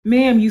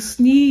Ma'am, you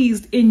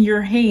sneezed in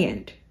your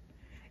hand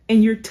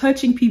and you're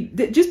touching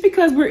people. Just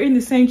because we're in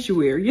the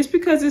sanctuary, just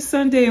because it's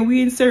Sunday and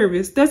we in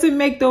service, doesn't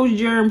make those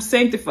germs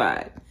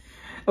sanctified,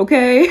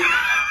 okay?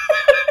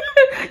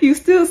 You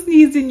still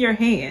sneezed in your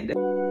hand.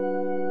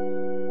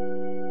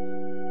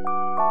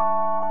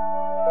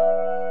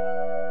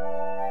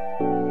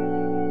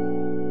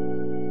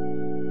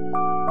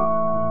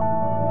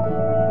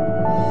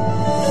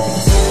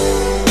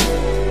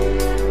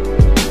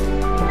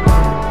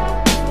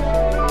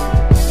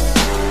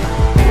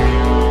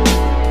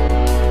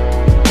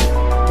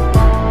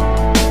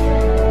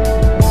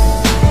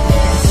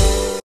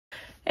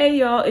 Hey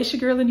y'all, it's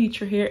your girl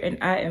Annitra here, and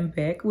I am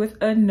back with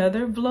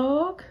another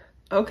vlog.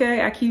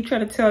 Okay, I keep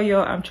trying to tell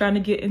y'all I'm trying to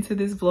get into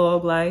this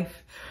vlog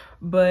life,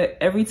 but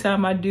every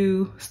time I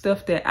do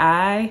stuff that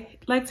I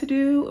like to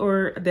do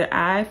or that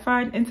I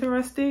find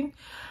interesting,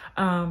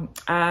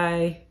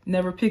 I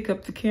never pick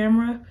up the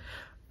camera.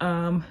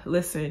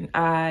 Listen,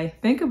 I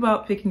think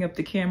about picking up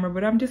the camera,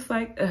 but I'm just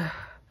like, ugh.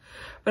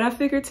 But I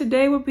figured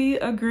today would be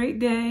a great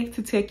day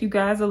to take you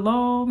guys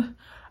along.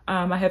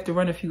 I have to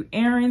run a few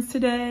errands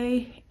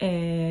today,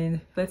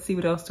 and let's see,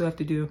 what else do I have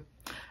to do?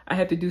 I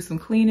have to do some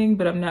cleaning,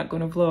 but I'm not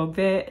going to vlog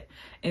that.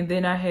 And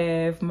then I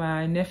have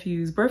my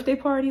nephew's birthday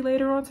party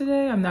later on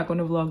today. I'm not going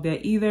to vlog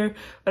that either,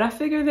 but I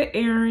figure the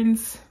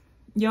errands,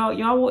 y'all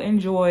will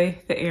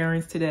enjoy the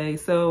errands today.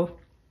 So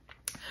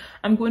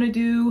I'm going to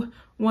do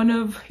one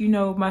of,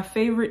 my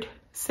favorite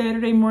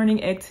Saturday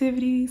morning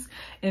activities,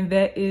 and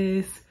that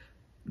is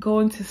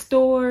going to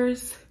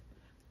stores,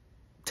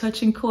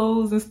 touching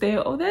clothes and stay,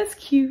 oh, that's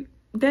cute.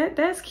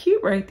 That's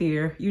cute right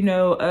there.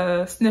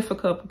 Sniff a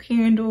couple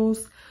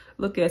candles,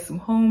 look at some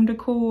home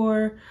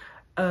decor,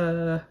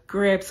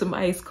 grab some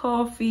iced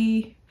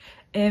coffee,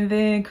 and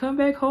then come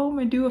back home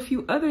and do a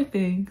few other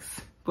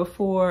things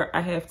before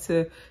I have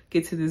to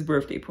get to this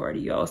birthday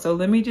party, y'all. So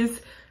let me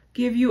just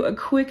give you a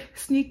quick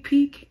sneak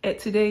peek at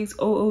today's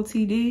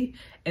OOTD,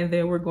 and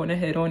then we're going to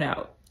head on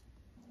out.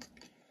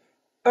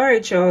 All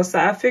right, y'all, so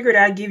I figured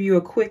I'd give you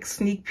a quick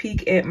sneak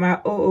peek at my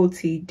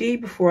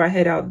OOTD before I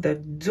head out the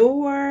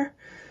door.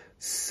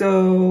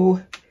 So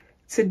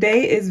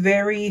today is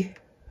very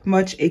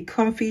much a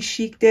comfy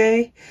chic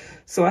day.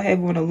 So I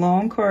have on a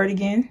long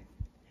cardigan,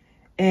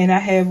 and I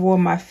have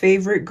on my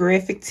favorite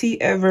graphic tee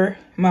ever,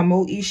 my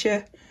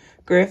Moesha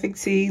graphic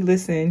tee.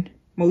 Listen,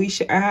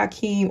 Moesha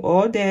Hakeem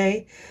all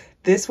day.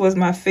 This was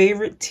my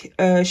favorite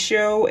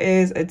show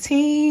as a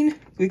teen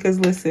because,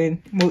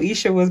 listen,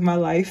 Moesha was my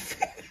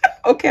life.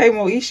 Okay,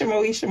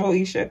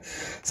 Moesha.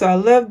 So I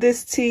love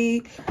this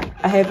tee.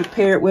 I have it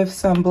paired with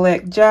some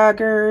black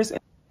joggers.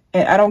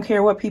 And I don't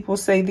care what people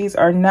say, these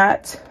are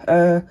not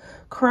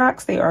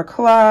Crocs, they are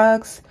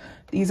clogs.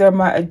 These are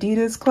my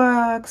Adidas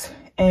clogs.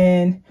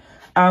 And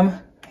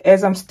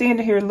as I'm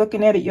standing here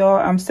looking at it, y'all,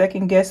 I'm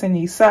second guessing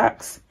these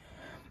socks.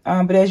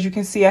 But as you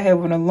can see, I have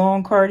on a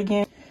long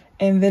cardigan.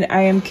 And then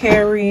I am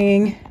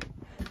carrying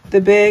the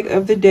bag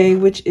of the day,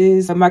 which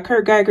is my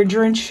Kurt Geiger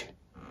Drench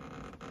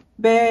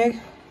bag.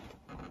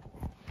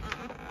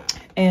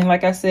 And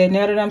like I said,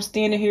 now that I'm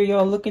standing here,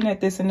 y'all, looking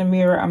at this in the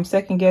mirror, I'm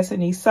second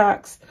guessing these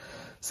socks.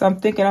 So I'm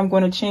thinking I'm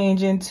going to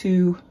change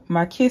into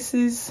my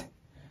Kisses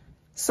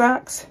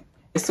socks.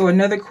 So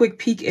another quick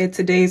peek at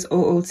today's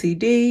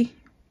OOTD.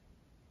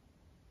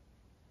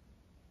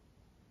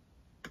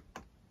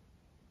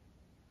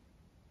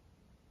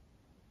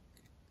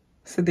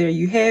 So there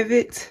you have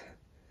it.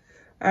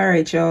 All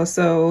right, y'all.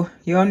 So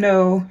y'all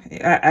know,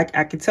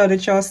 I can tell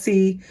that y'all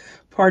see,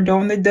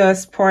 pardon the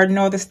dust, pardon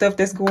all the stuff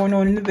that's going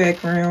on in the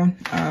background.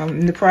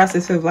 In the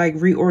process of like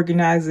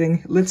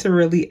reorganizing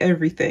literally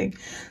everything.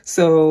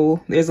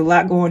 So there's a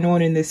lot going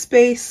on in this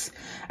space.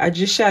 I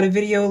just shot a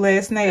video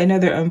last night,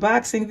 another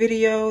unboxing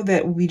video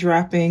that will be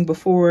dropping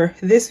before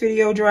this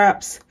video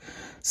drops.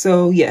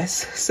 So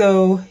yes,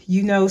 so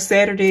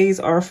Saturdays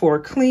are for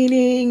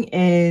cleaning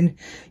and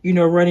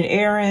running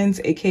errands,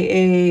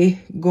 aka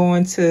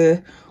going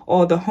to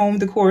all the home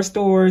decor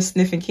stores,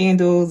 sniffing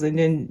candles, and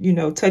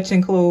then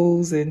touching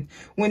clothes and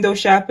window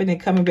shopping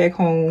and coming back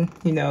home,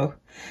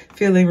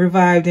 feeling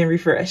revived and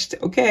refreshed.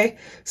 Okay,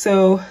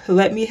 so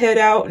let me head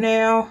out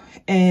now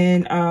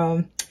and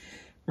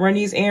run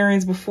these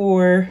errands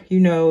before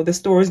the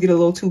stores get a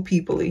little too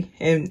peoply,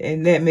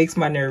 and that makes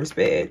my nerves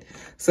bad.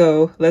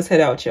 So let's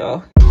head out,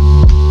 y'all.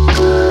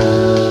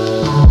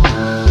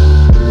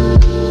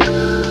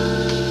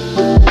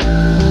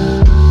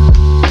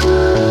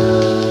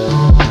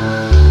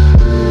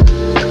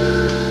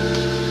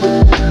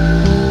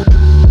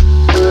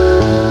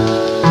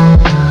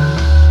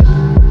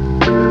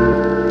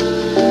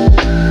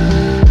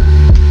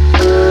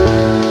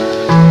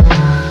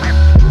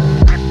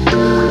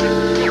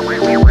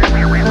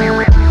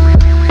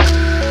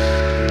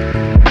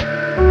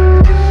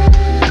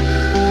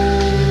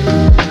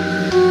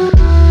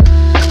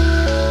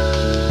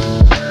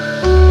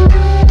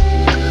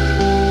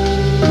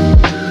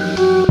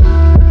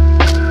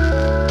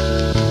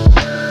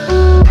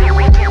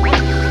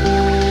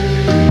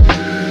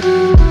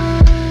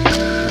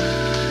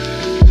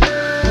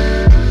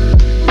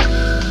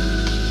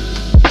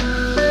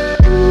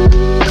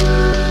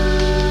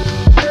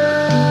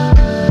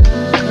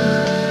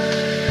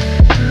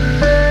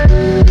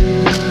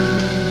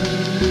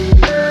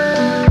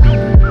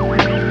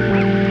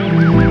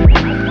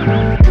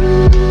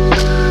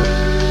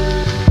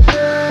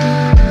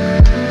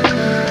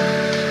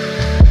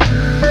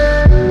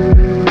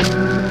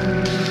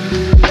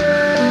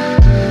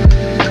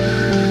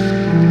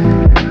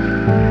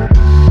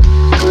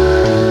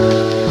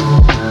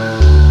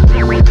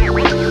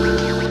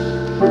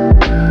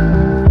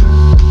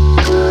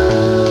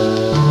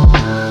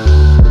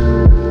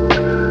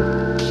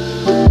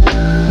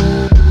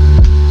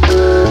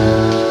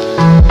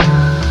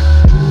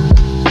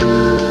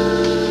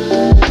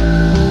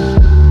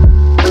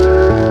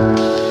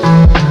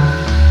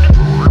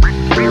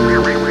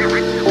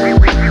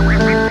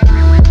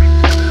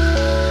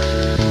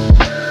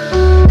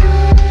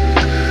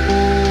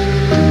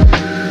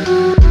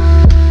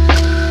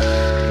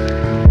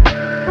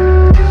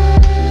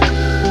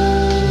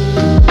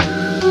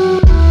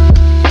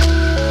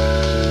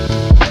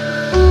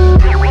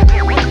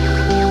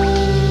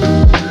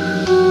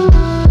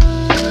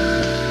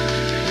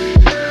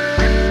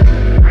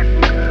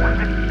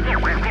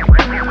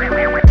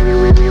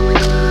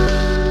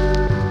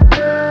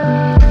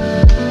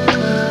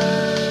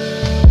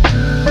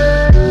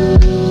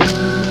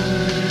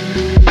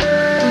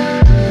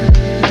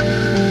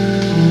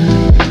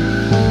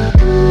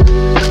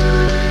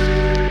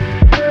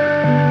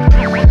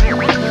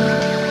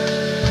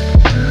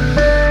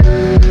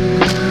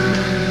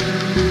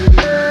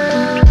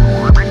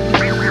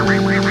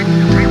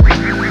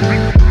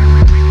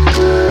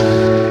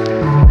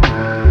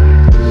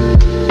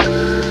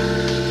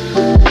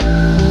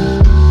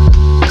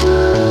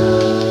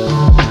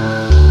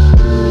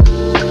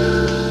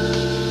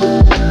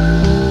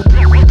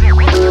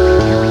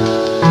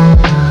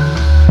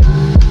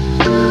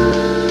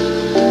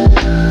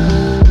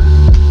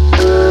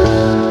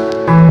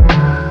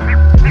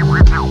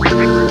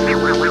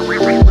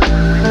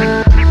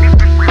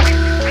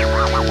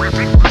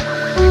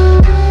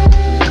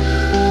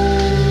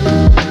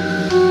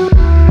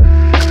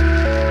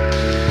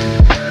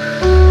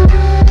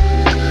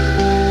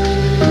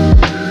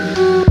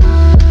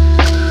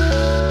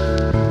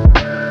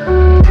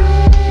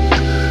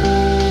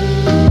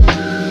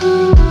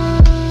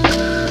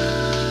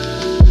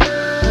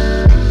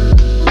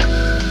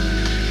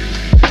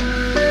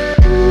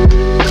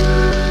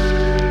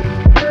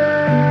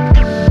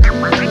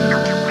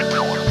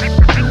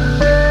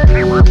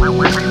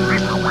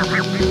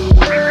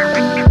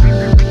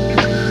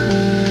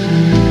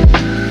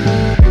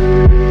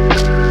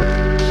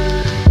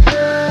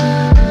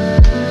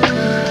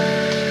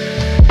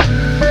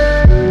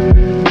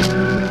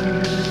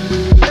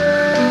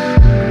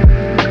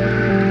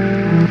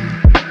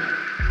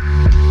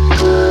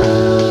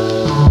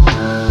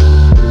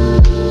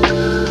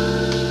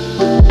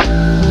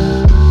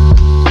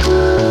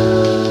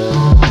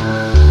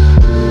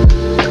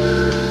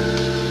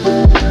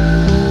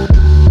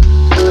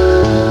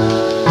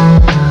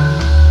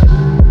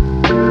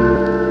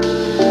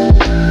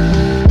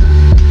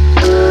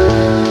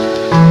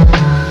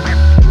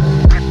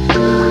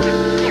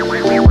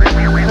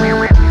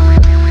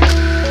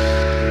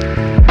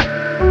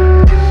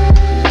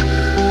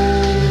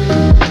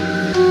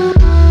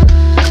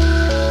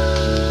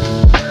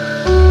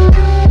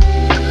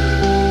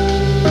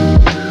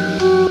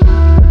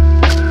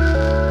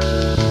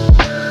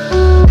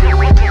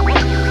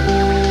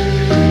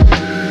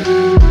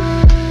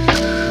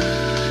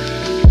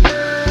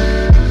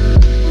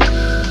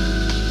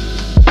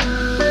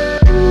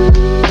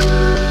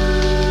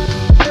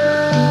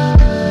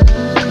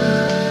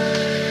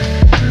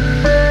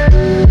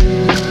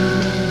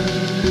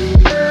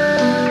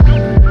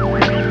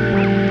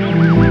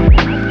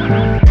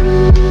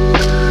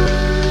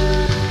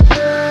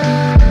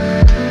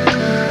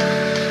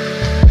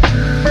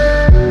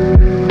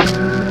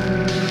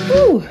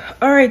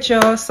 right,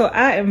 y'all, so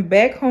I am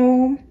back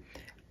home.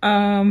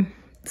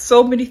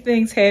 So many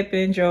things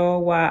happened,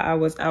 y'all, while I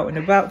was out and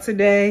about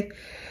today.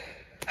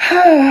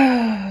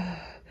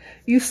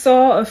 You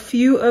saw a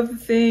few of the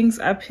things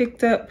I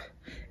picked up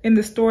in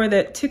the store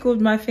that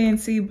tickled my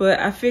fancy, but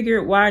I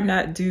figured why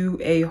not do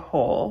a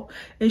haul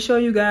and show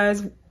you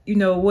guys, you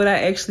know, what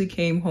I actually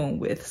came home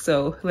with.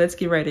 So let's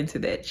get right into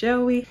that,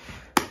 shall we?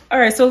 All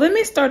right, so let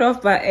me start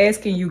off by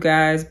asking you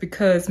guys,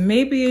 because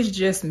maybe it's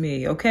just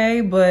me,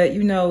 okay? But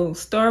you know,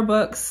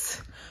 Starbucks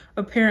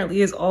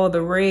apparently is all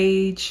the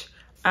rage.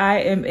 I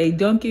am a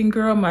Dunkin'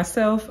 girl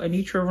myself.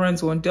 Annitra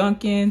runs on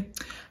Dunkin'.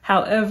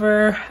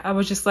 However, I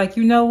was just like,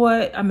 you know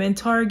what? I'm in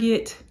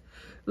Target.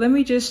 Let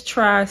me just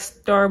try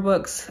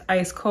Starbucks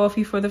iced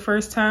coffee for the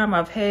first time.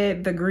 I've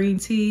had the green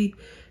tea.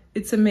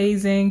 It's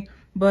amazing.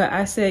 But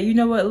I said, you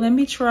know what? Let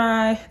me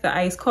try the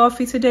iced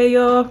coffee today,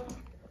 y'all.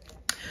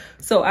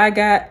 So I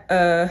got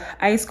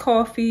iced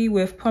coffee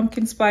with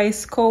pumpkin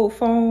spice cold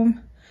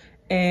foam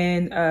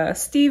and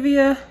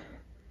stevia.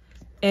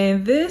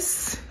 And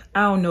this,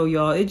 I don't know,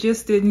 y'all. It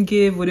just didn't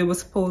give what it was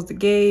supposed to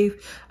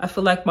give. I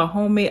feel like my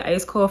homemade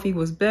iced coffee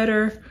was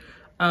better.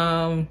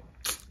 I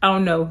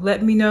don't know.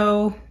 Let me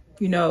know,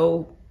 you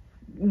know,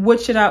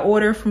 what should I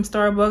order from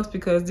Starbucks,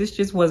 because this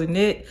just wasn't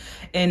it.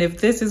 And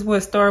if this is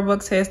what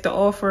Starbucks has to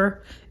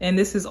offer and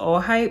this is all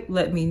hype,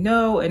 let me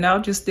know and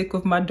I'll just stick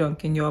with my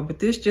Dunkin', y'all. But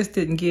this just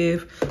didn't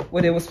give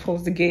what it was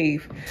supposed to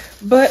give.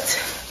 But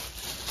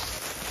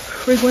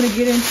we're going to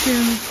get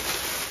into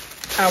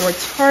our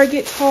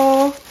Target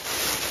haul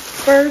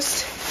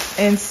first.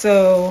 And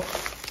so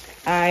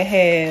I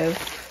have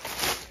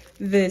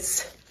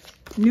this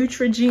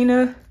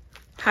Neutrogena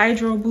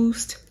Hydro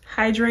Boost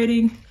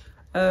Hydrating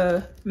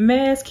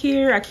mask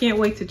here. I can't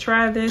wait to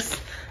try this.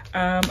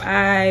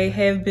 I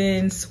have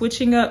been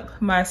switching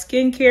up my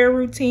skincare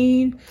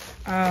routine.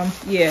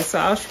 Yeah, so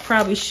I'll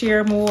probably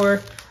share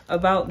more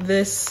about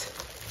this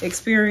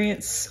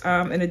experience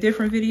in a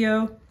different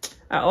video.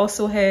 I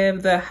also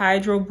have the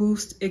Hydro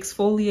Boost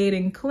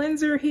Exfoliating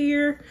Cleanser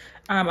here.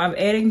 I'm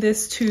adding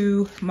this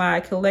to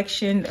my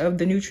collection of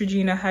the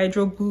Neutrogena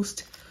Hydro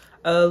Boost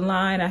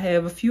line. I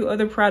have a few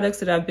other products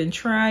that I've been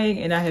trying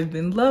and I have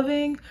been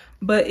loving.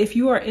 But if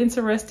you are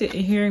interested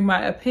in hearing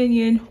my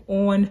opinion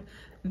on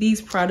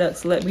these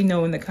products, let me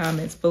know in the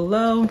comments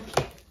below.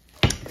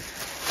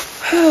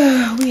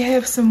 We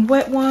have some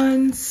wet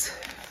ones.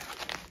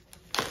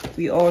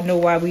 We all know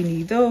why we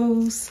need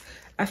those.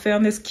 I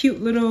found this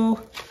cute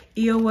little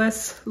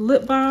EOS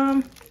lip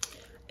balm.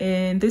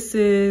 And this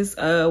is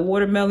a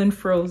watermelon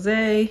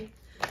frosé.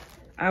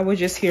 I was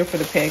just here for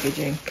the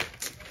packaging.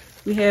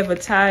 We have a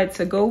Tide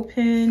to Go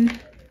pen.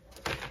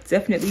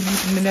 Definitely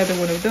using another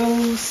one of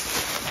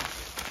those.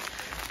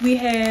 We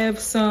have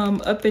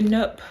some Up and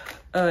Up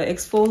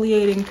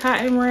exfoliating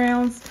cotton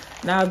rounds.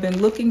 Now I've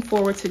been looking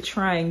forward to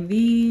trying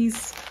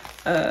these.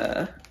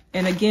 And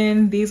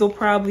again, I'll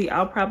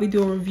probably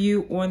do a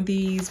review on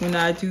these when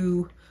I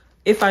do,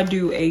 if I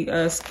do a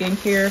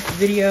skincare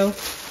video.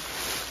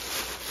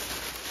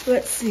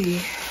 Let's see.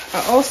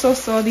 I also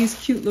saw these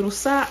cute little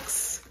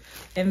socks,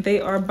 and they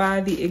are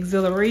by the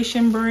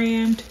Exhilaration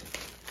brand.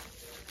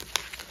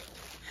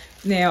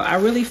 Now, I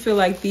really feel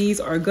like these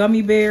are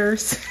gummy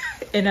bears,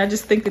 and I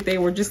just think that they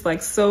were just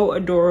like so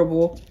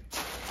adorable.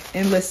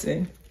 And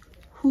listen,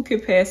 who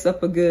could pass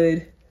up a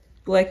good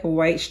black and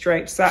white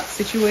striped sock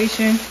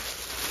situation?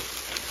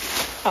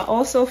 I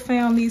also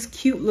found these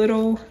cute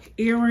little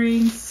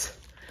earrings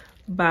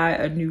by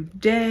A New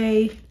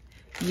Day.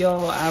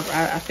 Y'all,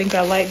 I think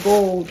I like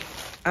gold.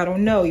 I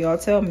don't know, y'all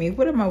tell me.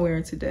 What am I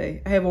wearing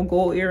today? I have on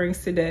gold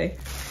earrings today.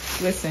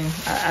 Listen,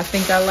 I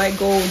think I like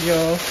gold,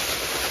 y'all.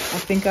 I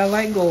think I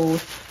like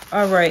gold.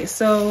 All right,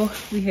 so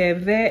we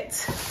have that.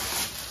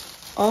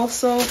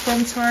 Also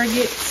from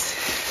Target,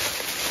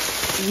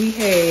 we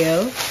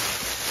have,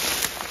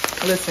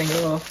 listen,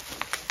 y'all,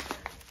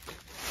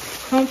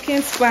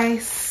 pumpkin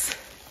spice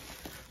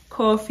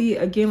coffee.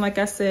 Again, like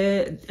I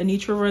said,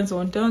 Annitra runs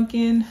on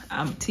Dunkin'.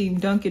 I'm team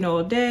Dunkin'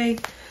 all day.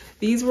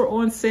 These were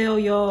on sale,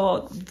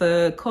 y'all.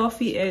 The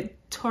coffee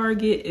at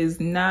Target is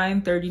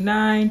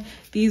 $9.39.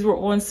 These were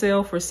on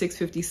sale for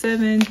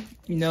 $6.57,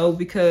 you know,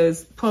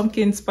 because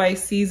pumpkin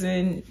spice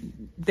season,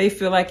 they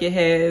feel like it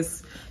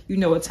has, you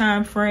know, a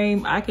time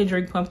frame. I can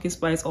drink pumpkin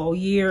spice all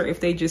year if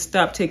they just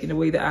stop taking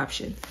away the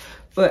option.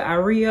 But I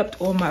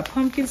re-upped on my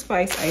pumpkin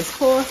spice iced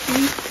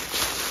coffee.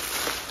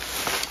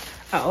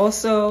 I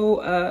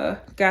also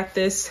got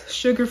this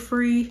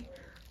sugar-free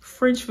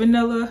French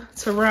vanilla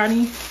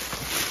Tarani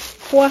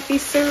coffee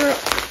syrup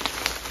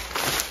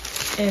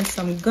and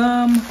some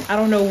gum. I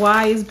don't know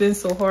why it's been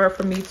so hard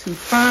for me to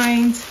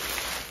find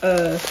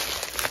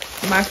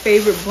my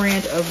favorite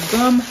brand of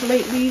gum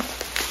lately,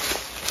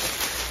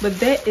 but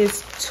that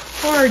is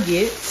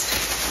Target.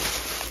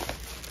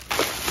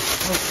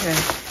 Okay,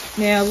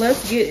 now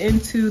let's get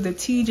into the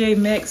TJ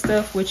Maxx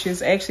stuff, which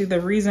is actually the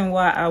reason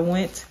why I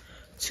went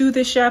to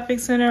the shopping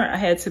center. I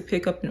had to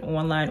pick up an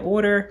online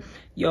order.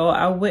 Y'all,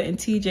 I went in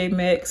TJ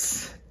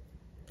Maxx,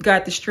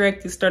 got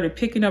distracted, started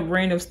picking up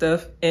random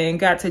stuff, and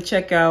got to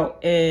checkout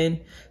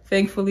and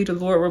thankfully the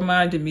Lord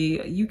reminded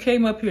me, you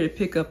came up here to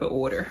pick up an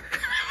order.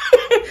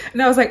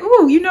 And I was like,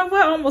 oh, you know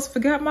what? I almost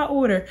forgot my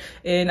order.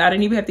 And I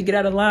didn't even have to get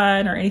out of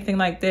line or anything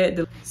like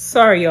that.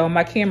 Sorry, y'all,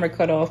 my camera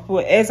cut off.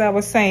 But as I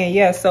was saying,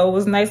 yeah, so it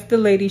was nice. The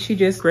lady, she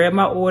just grabbed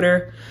my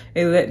order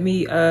and let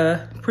me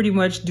pretty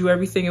much do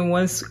everything in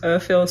one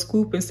fell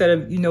swoop instead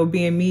of, you know,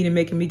 being mean and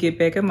making me get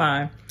back in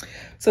line.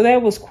 So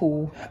that was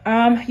cool.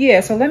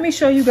 Yeah, so let me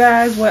show you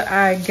guys what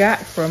I got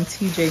from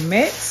TJ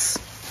Maxx.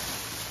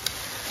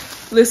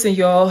 Listen,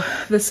 y'all,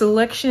 the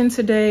selection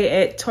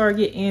today at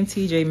Target and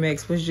TJ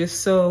Maxx was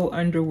just so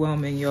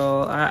underwhelming,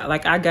 y'all.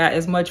 I got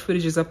as much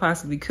footage as I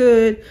possibly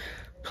could.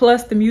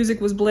 Plus, the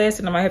music was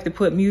blasting. I might have to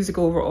put music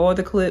over all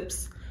the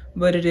clips,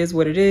 but it is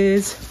what it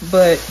is.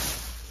 But,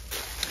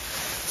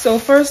 so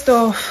first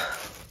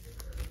off,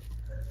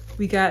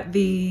 we got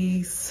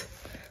these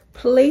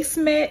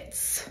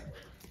placemats,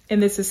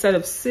 and it's a set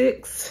of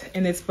 6,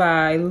 and it's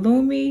by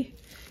Lumi.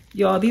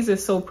 Y'all, these are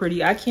so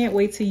pretty. I can't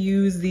wait to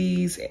use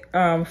these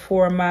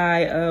for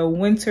my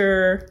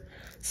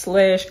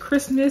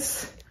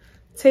winter/Christmas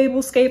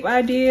tablescape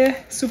idea.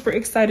 Super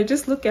excited.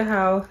 Just look at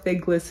how they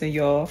glisten,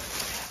 y'all.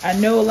 I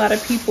know a lot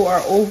of people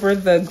are over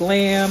the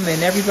glam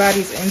and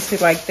everybody's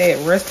into like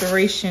that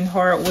restoration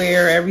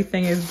hardware.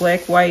 Everything is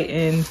black, white,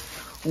 and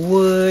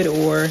wood,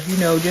 or, you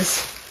know, just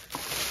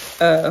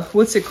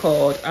what's it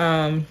called?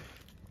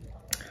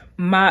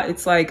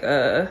 It's like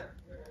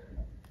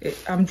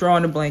I'm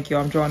drawing a blank,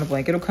 y'all. I'm drawing a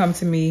blank. It'll come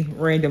to me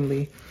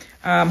randomly.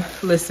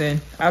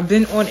 Listen, I've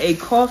been on a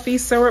coffee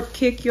syrup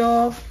kick,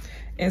 y'all.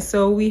 And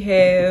so we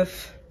have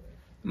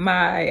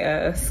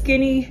my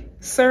skinny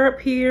syrup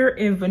here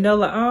in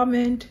vanilla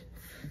almond.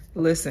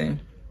 Listen,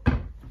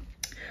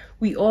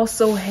 we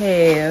also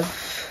have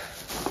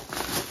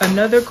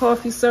another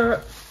coffee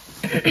syrup.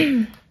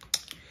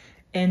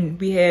 And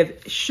we have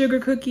sugar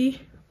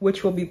cookie,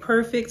 which will be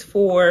perfect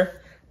for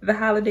the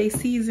holiday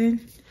season,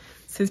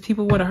 since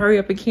people want to hurry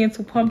up and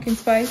cancel pumpkin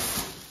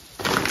spice.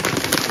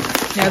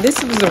 Now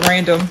this was a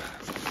random,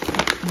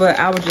 but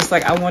I was just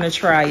like, I want to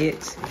try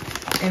it.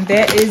 And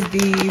that is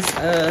these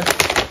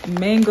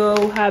mango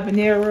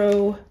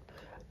habanero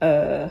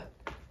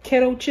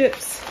kettle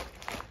chips.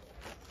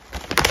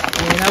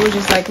 And I was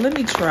just like, let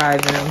me try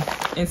them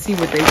and see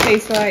what they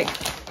taste like.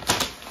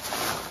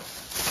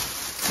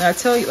 And I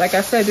tell you, like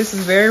I said, this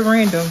is very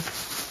random.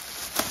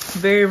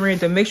 Very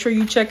random. Make sure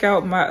you check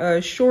out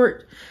my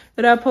short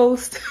that I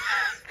post.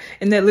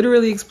 And that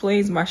literally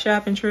explains my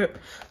shopping trip.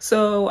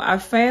 So I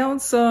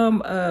found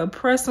some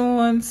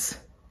press-ons,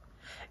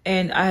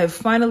 and I have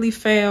finally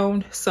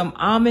found some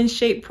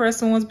almond-shaped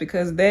press-ons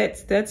because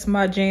that's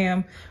my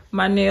jam.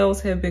 My nails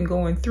have been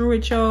going through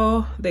it,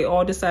 y'all. They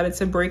all decided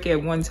to break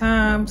at one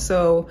time.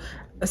 So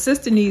a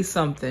sister needs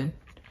something.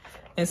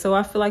 And so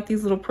I feel like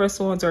these little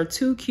press-ons are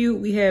too cute.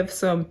 We have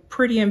some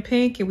pretty in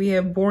pink, and we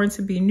have born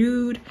to be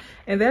nude.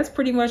 And that's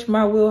pretty much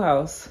my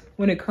wheelhouse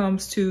when it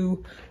comes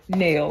to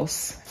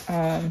nails.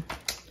 I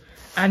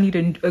need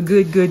a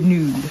good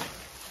nude,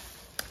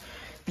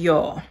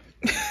 y'all.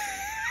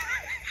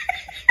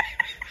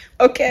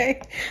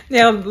 Okay,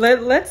 now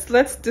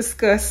let's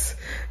discuss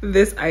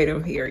this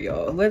item here,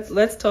 y'all.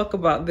 Let's talk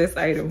about this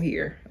item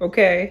here.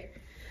 Okay,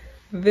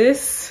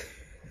 this,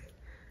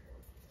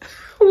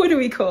 what do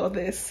we call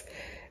this?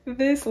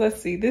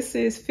 Let's see, this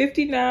is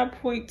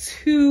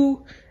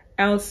 59.2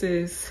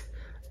 ounces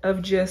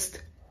of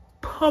just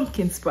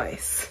pumpkin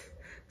spice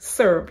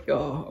syrup,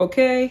 y'all.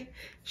 Okay,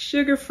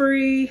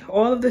 sugar-free.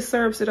 All of the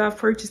syrups that I've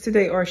purchased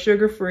today are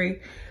sugar-free.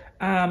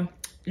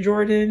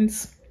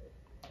 Jordan's,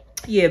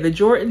 yeah, the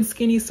Jordan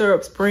Skinny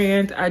Syrups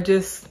brand,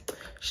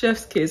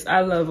 chef's kiss.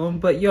 I love them.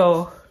 But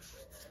y'all,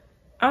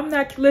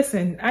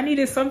 listen, I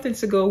needed something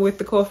to go with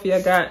the coffee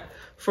I got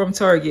from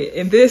Target,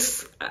 and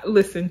this,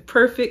 listen,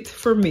 perfect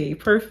for me.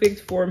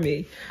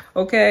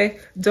 Okay,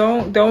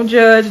 don't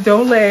judge,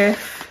 don't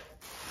laugh.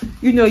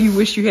 You know you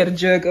wish you had a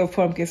jug of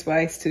pumpkin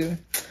spice too.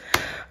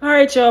 All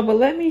right, y'all, but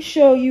let me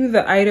show you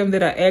the item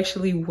that I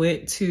actually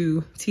went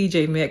to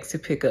TJ Maxx to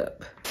pick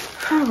up.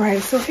 All right,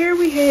 so here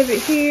we have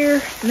it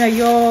here. Now,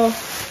 y'all,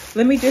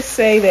 let me just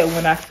say that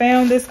when I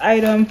found this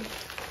item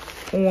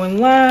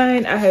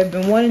online, I have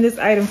been wanting this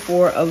item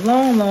for a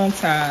long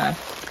time.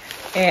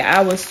 And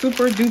I was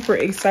super duper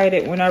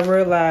excited when I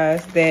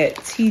realized that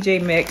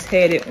TJ Maxx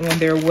had it on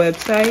their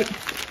website.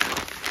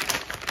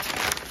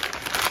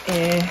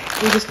 And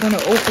we're just gonna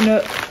open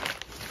up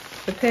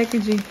the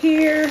packaging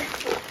here.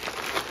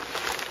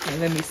 And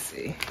let me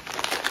see,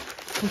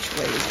 which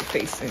way is it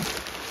facing?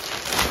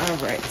 All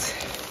right,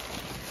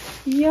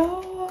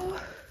 y'all,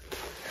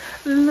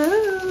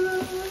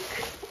 look,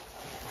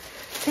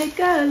 take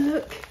a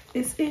look,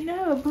 it's in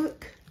our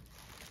book.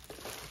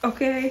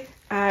 Okay,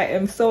 I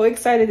am so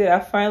excited that I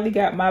finally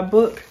got my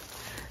book.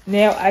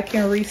 Now I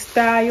can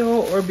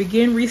restyle or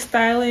begin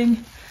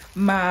restyling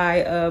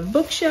my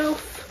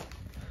bookshelf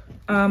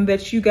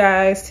that you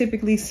guys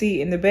typically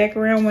see in the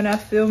background when I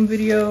film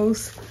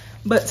videos.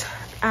 But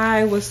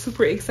I was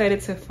super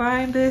excited to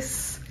find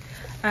this.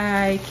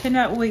 I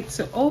cannot wait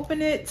to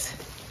open it.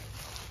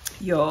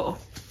 Y'all,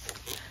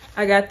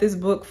 I got this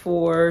book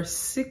for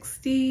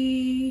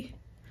 $60.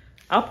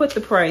 I'll put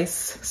the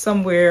price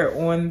somewhere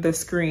on the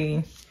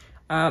screen.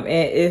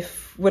 And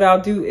what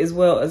I'll do as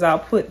well is I'll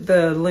put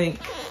the link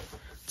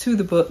to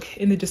the book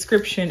in the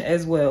description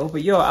as well.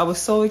 But y'all, I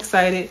was so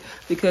excited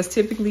because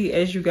typically,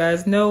 as you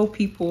guys know,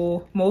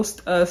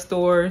 most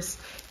stores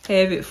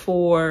have it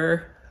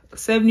for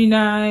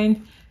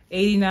 $79,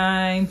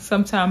 $89,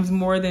 sometimes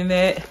more than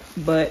that.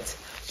 But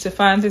to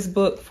find this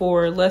book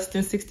for less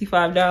than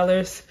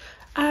 $65,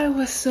 I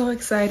was so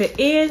excited.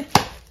 And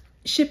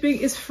shipping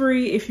is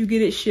free if you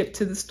get it shipped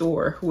to the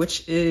store,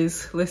 which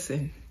is,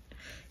 listen,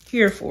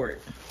 here for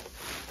it.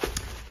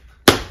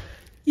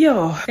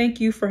 Y'all, thank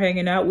you for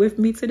hanging out with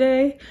me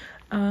today.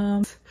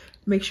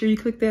 Make sure you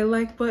click that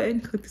like button,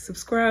 click the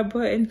subscribe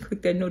button,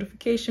 click that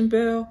notification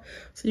bell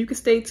so you can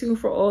stay tuned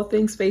for all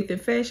things faith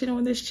and fashion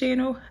on this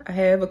channel. I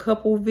have a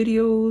couple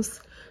videos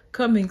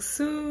coming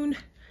soon.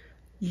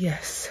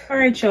 Yes. All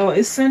right, y'all,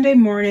 it's Sunday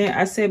morning.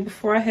 I said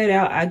before I head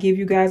out, I'll give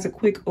you guys a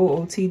quick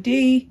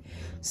OOTD.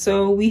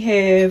 So we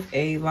have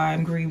a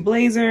lime green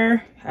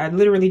blazer. I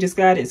literally just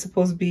got it. It's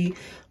supposed to be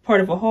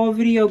part of a haul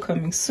video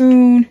coming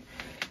soon.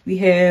 We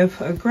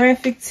have a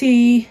graphic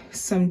tee,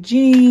 some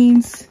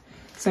jeans,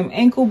 some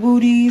ankle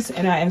booties,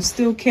 and I am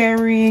still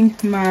carrying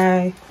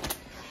my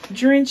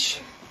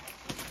drench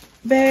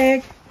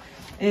bag.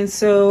 And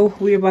so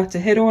we're about to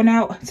head on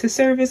out to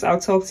service. I'll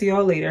talk to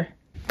y'all later.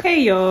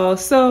 Hey y'all,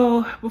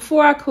 so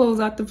before I close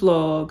out the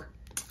vlog,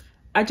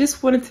 I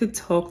just wanted to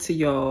talk to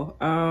y'all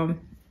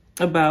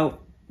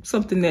about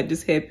something that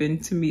just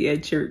happened to me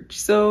at church.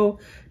 So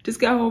just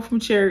got home from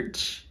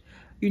church,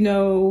 you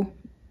know,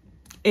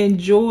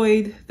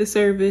 enjoyed the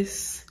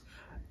service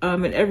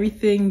and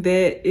everything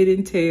that it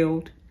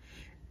entailed.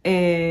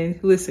 And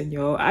listen,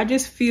 y'all, I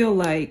just feel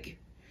like,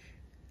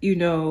 you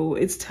know,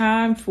 it's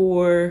time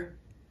for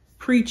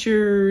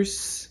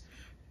preachers,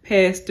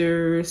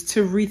 pastors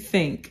to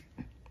rethink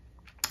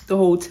the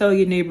whole tell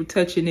your neighbor,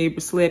 touch your neighbor,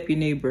 slap your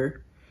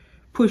neighbor,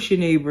 push your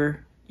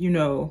neighbor, you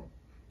know,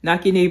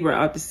 knock your neighbor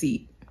out the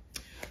seat.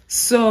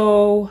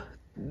 So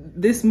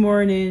this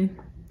morning,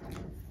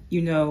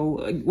 you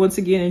know, once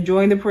again,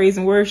 enjoying the praise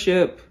and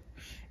worship.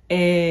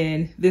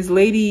 And this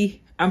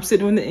lady, I'm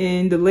sitting on the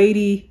end, the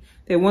lady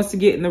that wants to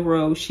get in the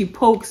row, she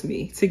pokes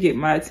me to get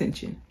my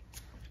attention.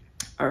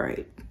 All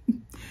right.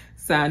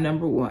 Sign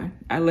number one.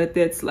 I let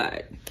that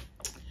slide.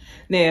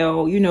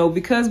 Now, you know,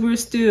 because we're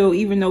still,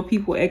 even though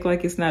people act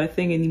like it's not a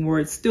thing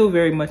anymore, it's still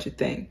very much a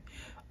thing.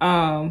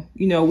 You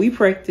know, we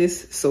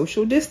practice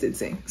social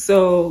distancing.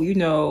 So, you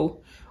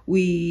know,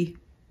 we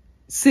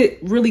sit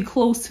really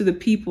close to the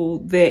people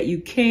that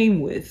you came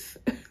with,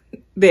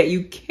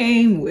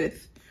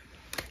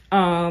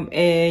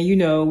 and, you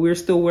know, we're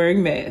still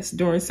wearing masks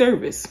during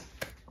service.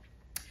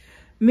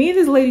 Me and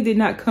this lady did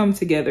not come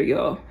together,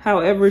 y'all.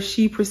 However,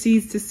 she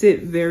proceeds to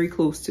sit very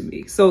close to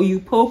me. So you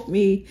poked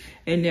me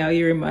and now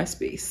you're in my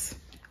space.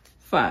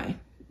 Fine.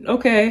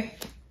 Okay.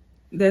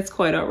 That's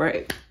quite all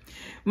right.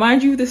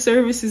 Mind you, the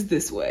service is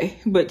this way,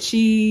 but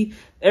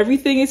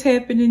everything is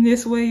happening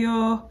this way,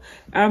 y'all.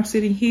 I'm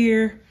sitting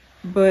here,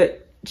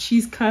 but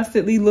she's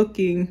constantly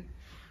looking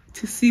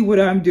to see what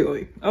I'm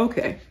doing.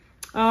 Okay.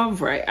 All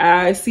right.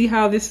 I see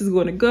how this is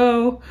going to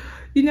go.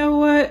 You know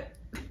what?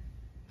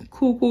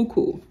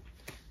 Cool.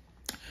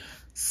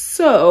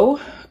 So,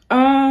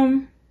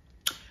 the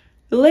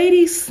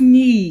lady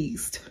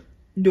sneezed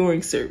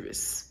during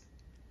service.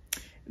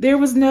 There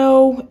was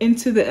no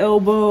into the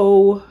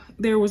elbow.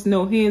 There was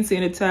no hand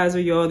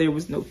sanitizer, y'all. There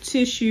was no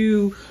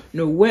tissue,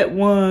 no wet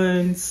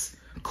ones,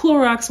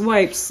 Clorox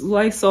wipes,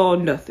 Lysol,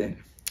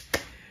 nothing.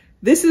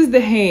 This is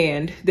the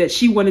hand that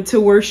she wanted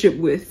to worship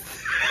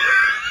with.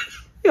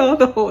 Y'all,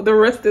 the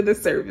rest of the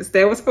service.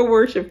 That was her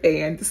worship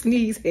hand, the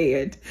sneeze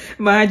hand.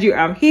 Mind you,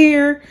 I'm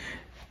here,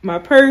 my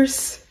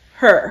purse,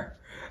 her.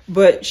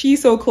 But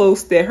she's so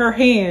close that her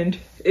hand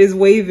is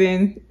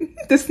waving.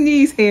 The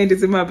sneeze hand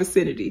is in my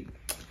vicinity.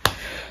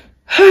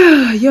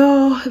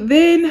 Y'all,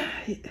 then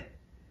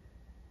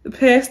the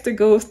pastor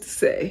goes to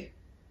say,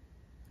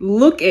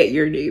 look at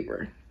your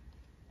neighbor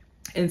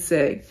and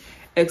say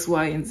X,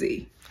 Y, and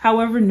Z.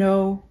 However,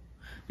 no,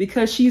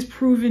 because she's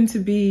proven to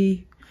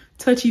be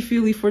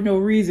touchy-feely for no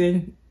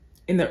reason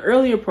in the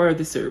earlier part of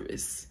the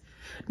service.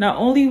 Not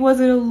only was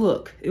it a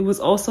look, it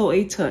was also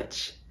a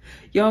touch.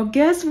 Y'all,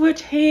 guess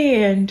which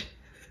hand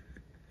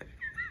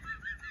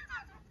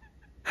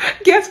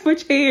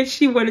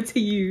she wanted to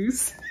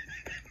use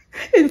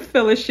in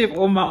fellowship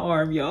on my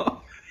arm,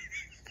 y'all?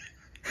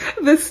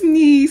 The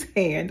sneeze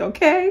hand,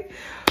 okay?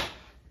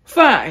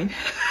 Fine.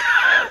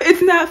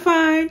 It's not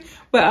fine,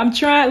 but I'm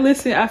trying.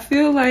 Listen, I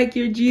feel like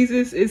your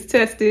Jesus is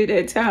tested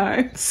at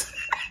times.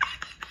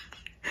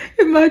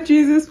 And my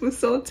Jesus was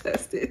so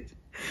tested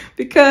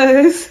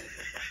because,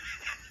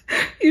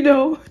 you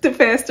know, the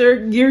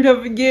pastor geared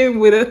up again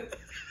with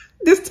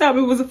this time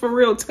it was a for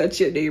real touch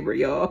your neighbor,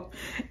 y'all.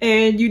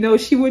 And, you know,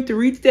 she went to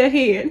reach that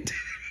hand.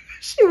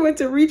 She went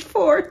to reach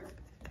forth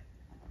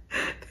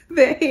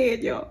that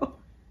hand, y'all.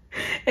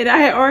 And I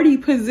had already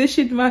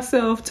positioned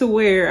myself to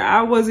where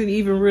I wasn't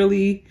even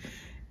really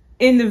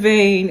in the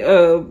vein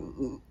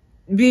of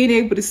being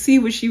able to see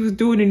what she was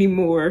doing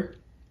anymore,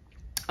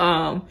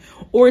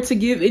 or to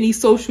give any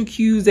social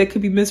cues that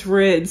could be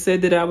misread and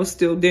said that I was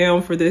still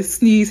down for this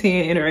sneeze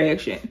hand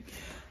interaction.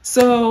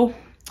 So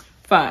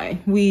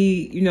fine,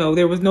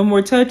 there was no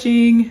more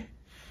touching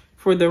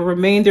for the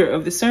remainder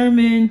of the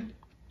sermon.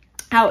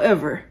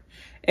 However,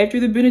 after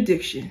the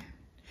benediction,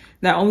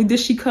 not only does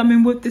she come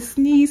in with the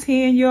sneeze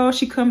hand, y'all,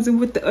 she comes in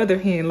with the other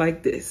hand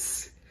like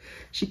this.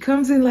 She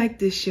comes in like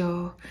this,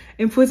 y'all,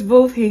 and puts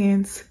both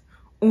hands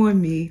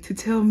on me to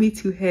tell me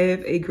to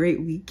have a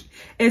great week.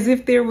 As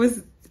if there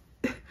was,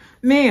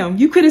 ma'am,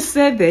 you could have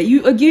said that.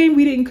 Again,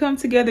 we didn't come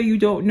together. You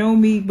don't know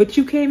me, but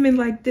you came in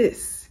like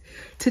this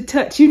to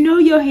touch. You know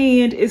your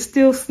hand is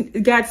still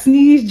got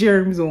sneeze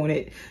germs on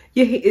it.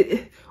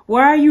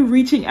 Why are you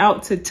reaching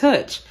out to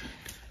touch?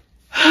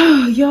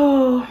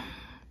 Y'all,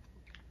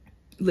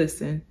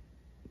 listen.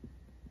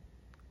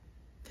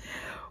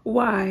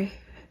 Why?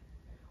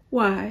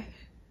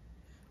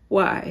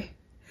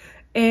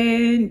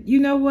 And you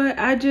know what?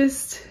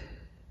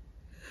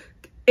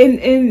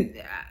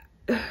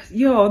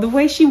 Y'all, the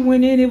way she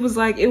went in, it was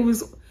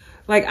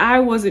like I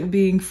wasn't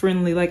being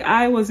friendly, like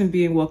I wasn't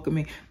being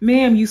welcoming.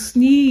 Ma'am, you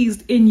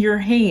sneezed in your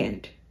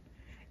hand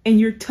and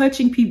you're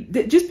touching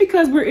people. Just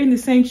because we're in the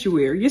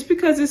sanctuary, just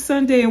because it's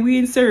Sunday and we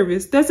in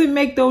service, doesn't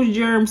make those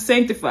germs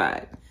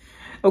sanctified.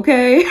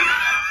 Okay?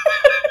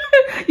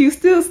 You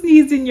still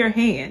sneezed in your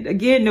hand.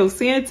 Again, no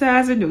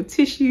sanitizer, no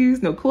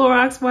tissues, no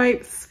Clorox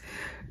wipes,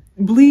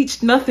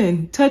 bleach,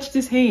 nothing. Touched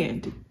his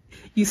hand.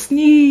 You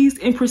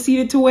sneezed and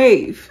proceeded to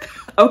wave.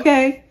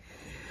 Okay?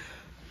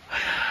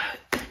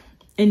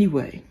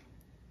 Anyway,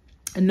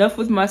 enough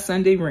with my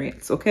Sunday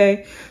rants,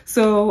 okay?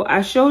 So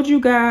I showed you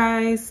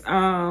guys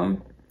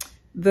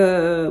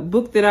the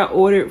book that I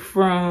ordered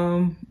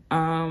from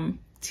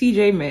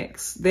TJ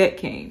Maxx that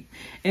came,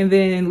 and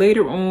then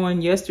later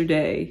on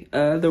yesterday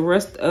the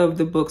rest of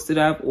the books that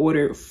I've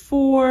ordered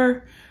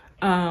for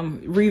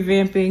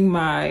revamping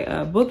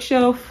my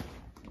bookshelf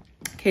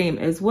came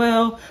as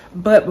well.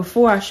 But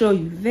before I show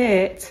you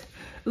that,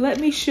 let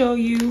me show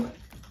you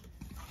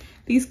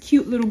these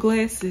cute little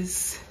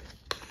glasses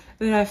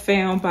that I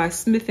found by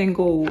Smith &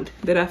 Gold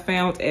that I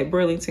found at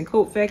Burlington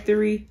Coat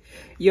Factory.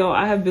 Y'all,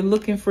 I have been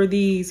looking for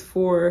these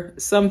for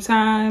some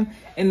time,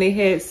 and they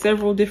had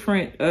several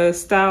different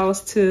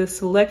styles to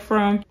select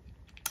from.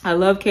 I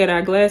love cat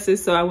eye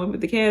glasses, so I went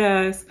with the cat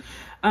eyes.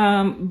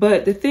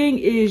 But the thing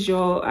is,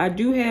 y'all, I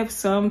do have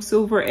some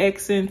silver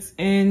accents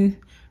in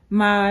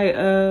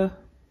my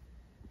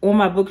on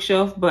my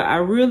bookshelf, but I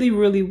really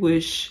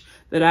wish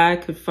that I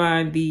could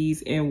find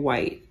these in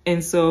white.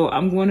 And so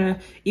I'm gonna,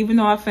 even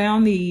though I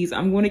found these,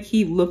 I'm gonna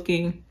keep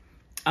looking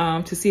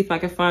to see if I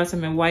can find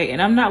some in white.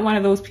 And I'm not one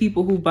of those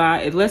people who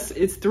buy, unless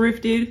it's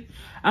thrifted,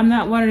 I'm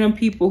not one of them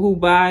people who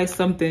buy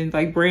something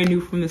like brand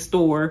new from the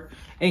store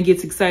and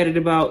gets excited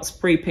about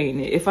spray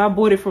painting it. If I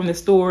bought it from the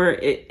store,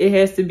 it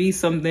has to be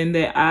something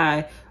that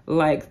I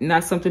like,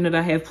 not something that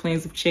I have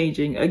plans of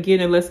changing.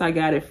 Again, unless I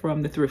got it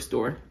from the thrift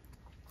store.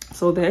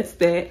 So that's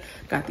that.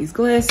 Got these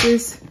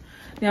glasses.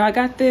 Now I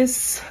got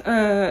this,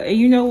 and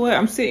you know what?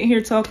 I'm sitting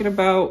here talking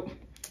about,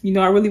 I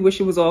really wish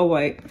it was all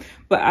white.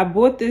 But I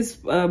bought this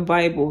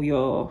Bible,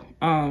 y'all.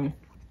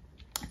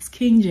 It's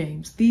King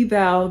James, thee,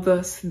 thou,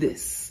 thus,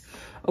 this.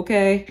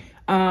 Okay?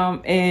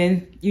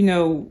 And,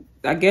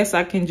 I guess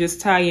I can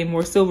just tie in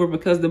more silver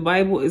because the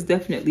Bible is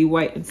definitely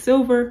white and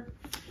silver.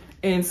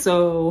 And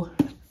so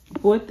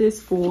bought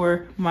this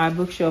for my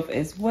bookshelf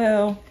as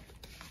well.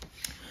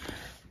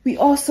 We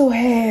also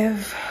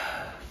have,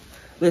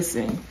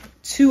 listen,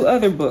 2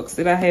 other books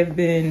that I have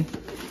been,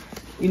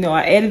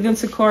 I added them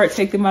to cart,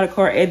 take them out of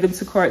cart, add them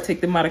to cart,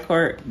 take them out of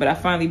cart, but I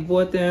finally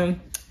bought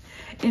them.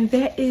 And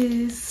that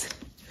is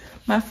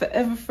my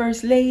forever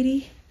first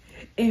lady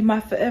and my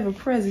forever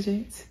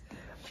president,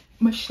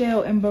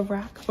 Michelle and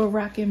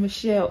Barack and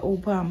Michelle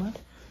Obama.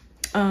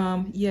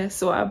 Yes,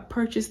 so I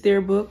purchased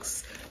their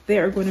books. They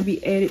are going to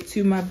be added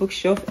to my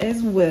bookshelf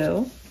as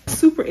well.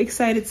 Super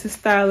excited to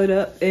style it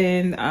up,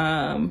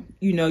 and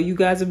you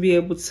guys will be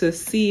able to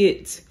see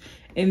it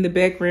in the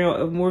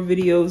background of more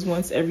videos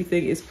once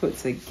everything is put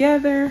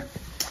together.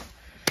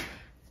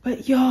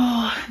 But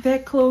y'all,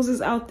 that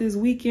closes out this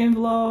weekend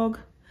vlog.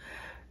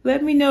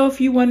 Let me know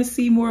if you want to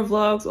see more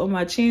vlogs on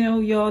my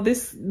channel, y'all.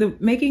 The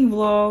making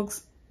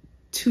vlogs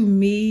to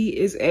me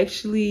is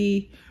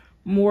actually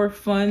more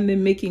fun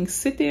than making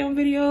sit-down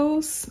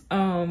videos.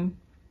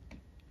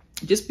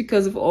 Just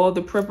because of all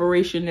the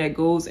preparation that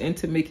goes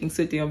into making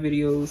sit-down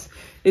videos.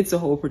 It's a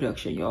whole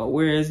production, y'all.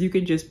 Whereas you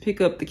can just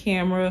pick up the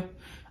camera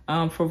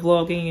for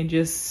vlogging and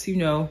just,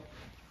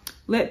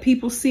 let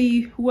people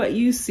see what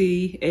you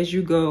see as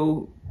you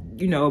go,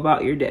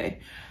 about your day.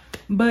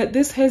 But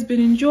this has been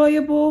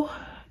enjoyable.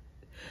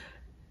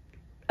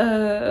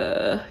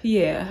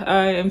 Yeah,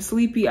 I am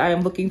sleepy. I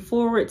am looking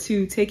forward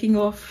to taking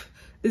off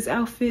this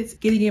outfit,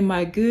 getting in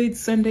my good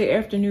Sunday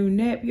afternoon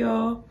nap,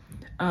 y'all.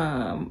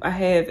 I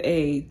have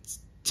a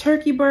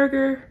turkey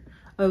burger,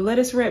 a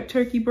lettuce wrapped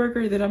turkey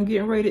burger that I'm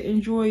getting ready to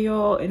enjoy,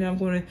 y'all. And I'm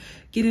going to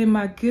get in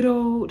my good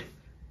old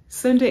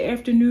Sunday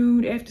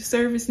afternoon after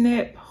service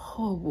nap.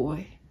 Oh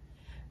boy.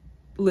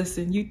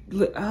 Listen,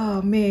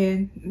 oh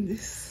man,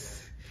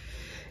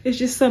 it's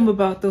just something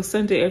about those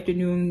Sunday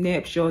afternoon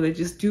naps, y'all, that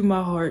just do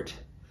my heart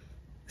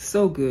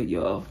so good,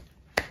 y'all.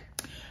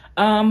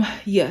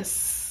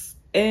 Yes.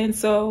 And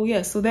so,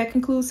 yeah, so that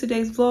concludes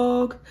today's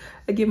vlog.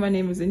 Again, my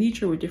name is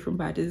Annitra. We're Different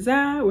by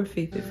Design, where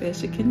faith and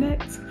fashion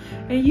connects.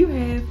 And you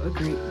have a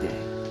great day.